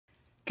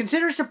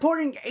Consider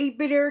supporting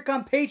 8-Bit Eric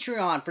on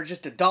Patreon for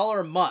just $1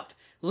 a month.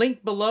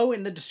 Link below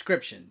in the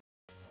description.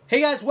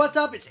 Hey guys, what's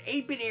up? It's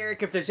 8-Bit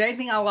Eric. If there's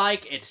anything I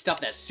like, it's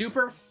stuff that's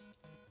super,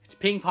 it's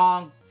ping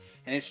pong,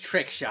 and it's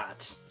trick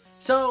shots.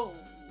 So,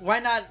 why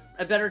not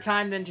a better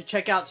time than to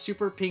check out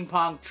Super Ping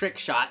Pong Trick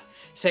Shot?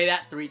 Say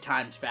that 3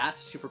 times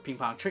fast. Super Ping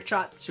Pong Trick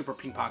Shot, Super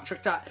Ping Pong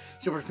Trick Shot,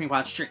 Super Ping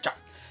Pong Trick Shot.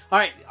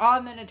 Alright,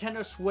 on the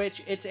Nintendo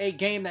Switch, it's a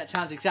game that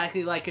sounds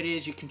exactly like it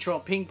is. You control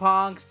ping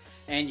pongs,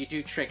 and you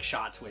do trick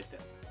shots with them.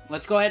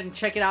 Let's go ahead and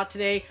check it out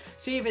today,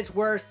 see if it's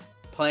worth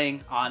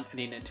playing on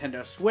the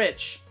Nintendo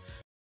Switch.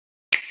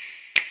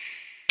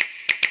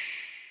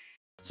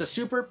 So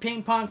Super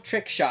Ping Pong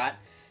Trick Shot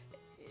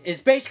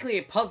is basically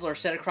a puzzler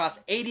set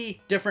across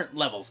 80 different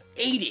levels.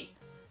 80!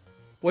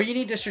 Where you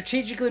need to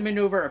strategically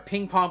maneuver a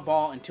ping pong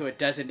ball into a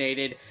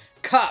designated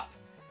cup.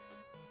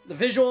 The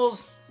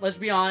visuals, let's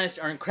be honest,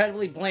 are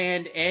incredibly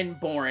bland and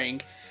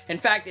boring. In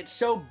fact, it's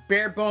so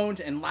bare bones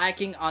and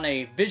lacking on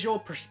a visual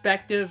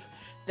perspective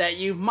that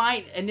you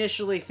might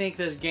initially think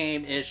this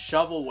game is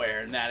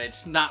shovelware and that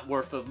it's not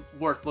worth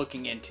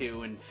looking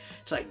into. And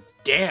it's like,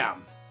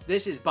 damn,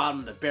 this is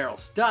bottom of the barrel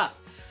stuff.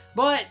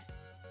 But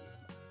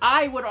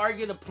I would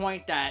argue the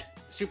point that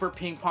Super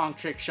Ping Pong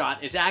Trick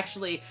Shot is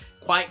actually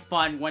quite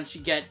fun once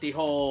you get the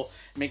whole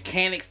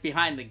mechanics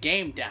behind the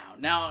game down.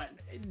 Now,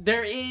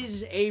 there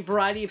is a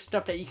variety of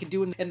stuff that you can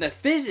do, and the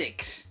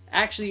physics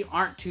actually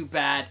aren't too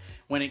bad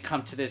when it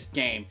comes to this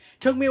game.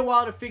 It took me a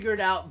while to figure it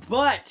out,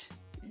 but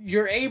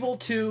you're able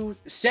to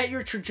set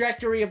your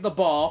trajectory of the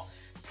ball,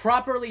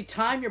 properly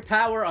time your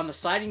power on the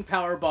sliding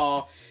power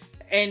ball,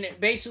 and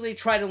basically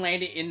try to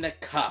land it in the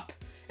cup.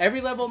 Every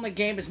level in the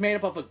game is made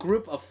up of a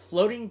group of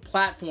floating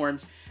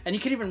platforms, and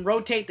you can even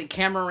rotate the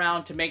camera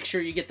around to make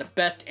sure you get the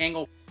best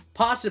angle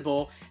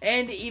possible,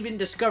 and even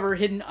discover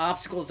hidden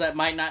obstacles that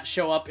might not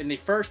show up in the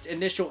first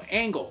initial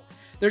angle.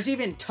 There's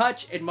even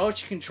touch and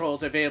motion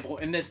controls available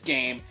in this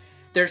game.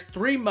 There's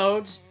 3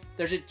 modes.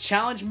 There's a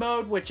challenge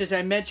mode, which, as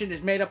I mentioned,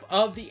 is made up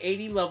of the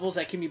 80 levels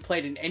that can be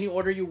played in any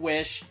order you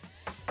wish.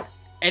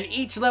 And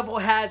each level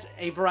has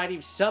a variety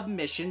of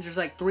submissions. There's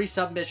like 3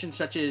 submissions,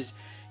 such as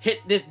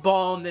hit this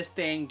ball and this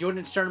thing, do it in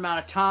a certain amount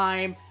of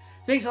time,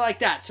 things like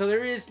that. So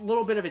there is a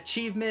little bit of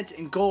achievements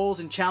and goals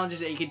and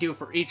challenges that you can do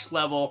for each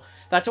level.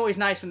 That's always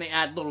nice when they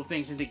add little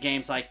things into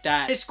games like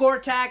that. The score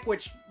attack,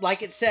 which,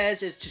 like it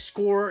says, is to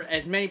score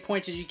as many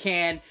points as you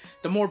can.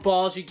 The more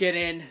balls you get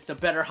in, the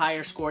better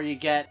higher score you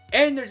get.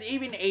 And there's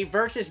even a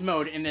versus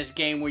mode in this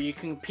game where you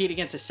can compete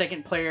against a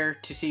second player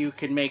to see who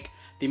can make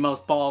the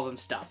most balls and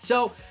stuff.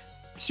 So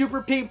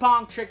Super Ping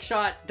Pong Trick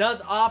Shot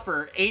does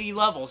offer 80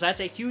 levels.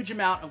 That's a huge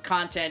amount of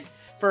content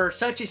for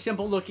such a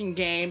simple looking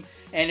game.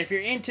 And if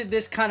you're into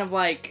this kind of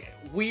like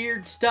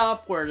weird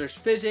stuff where there's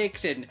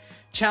physics and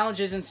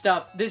challenges and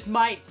stuff, this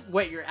might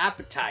whet your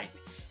appetite.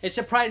 It's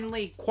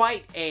surprisingly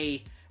quite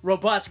a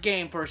robust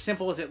game for as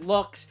simple as it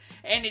looks,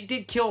 and it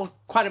did kill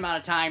quite an amount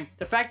of time.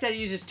 The fact that it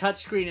uses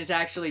touchscreen is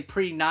actually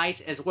pretty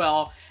nice as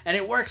well, and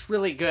it works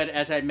really good,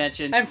 as I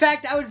mentioned. In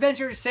fact, I would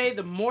venture to say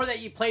the more that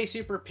you play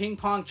Super Ping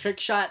Pong Trick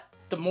Shot,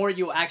 the more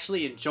you'll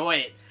actually enjoy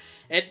it.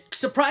 It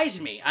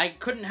surprised me. I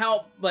couldn't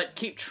help but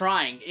keep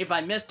trying. If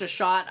I missed a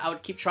shot, I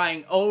would keep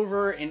trying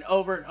over and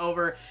over and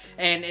over,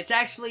 and it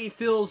actually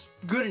feels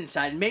good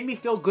inside. It made me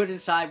feel good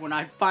inside when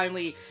I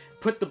finally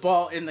put the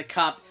ball in the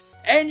cup.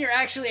 And you're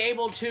actually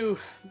able to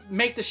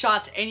make the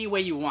shots any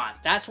way you want.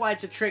 That's why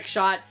it's a trick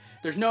shot.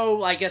 There's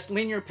no, I guess,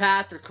 linear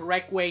path or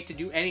correct way to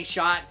do any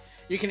shot.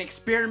 You can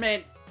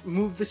experiment,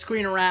 move the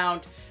screen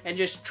around, and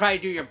just try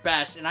to do your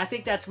best. And I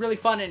think that's really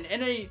fun. And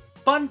in a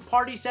fun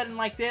party setting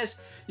like this,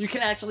 you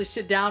can actually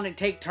sit down and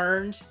take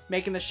turns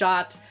making the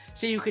shots,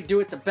 see who could do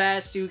it the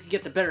best, see who could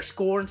get the better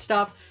score and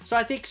stuff. So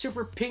I think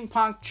Super Ping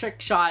Pong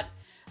Trick Shot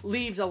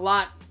leaves a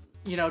lot,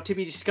 you know, to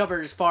be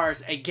discovered as far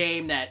as a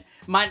game that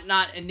might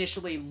not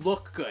initially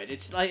look good.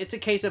 It's a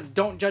case of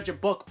don't judge a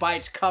book by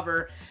its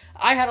cover.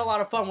 I had a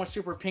lot of fun with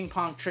Super Ping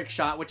Pong Trick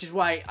Shot, which is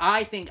why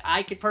I think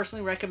I could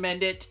personally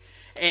recommend it.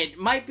 It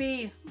might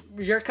be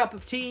your cup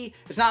of tea.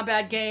 It's not a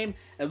bad game.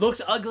 It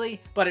looks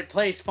ugly, but it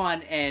plays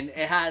fun, and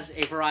it has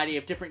a variety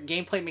of different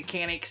gameplay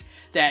mechanics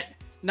that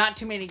not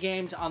too many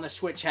games on the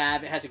Switch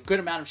have. It has a good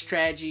amount of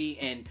strategy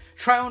and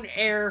trial and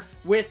error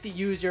with the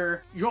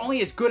user. You're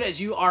only as good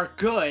as you are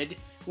good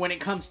when it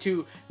comes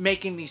to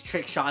making these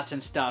trick shots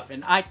and stuff,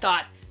 and I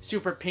thought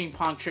Super Ping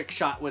Pong Trick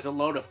Shot was a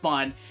load of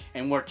fun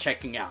and worth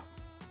checking out.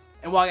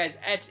 And well, guys,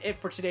 that's it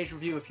for today's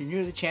review. If you're new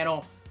to the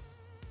channel,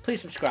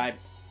 please subscribe,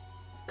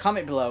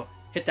 comment below,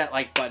 hit that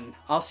like button.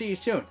 I'll see you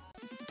soon.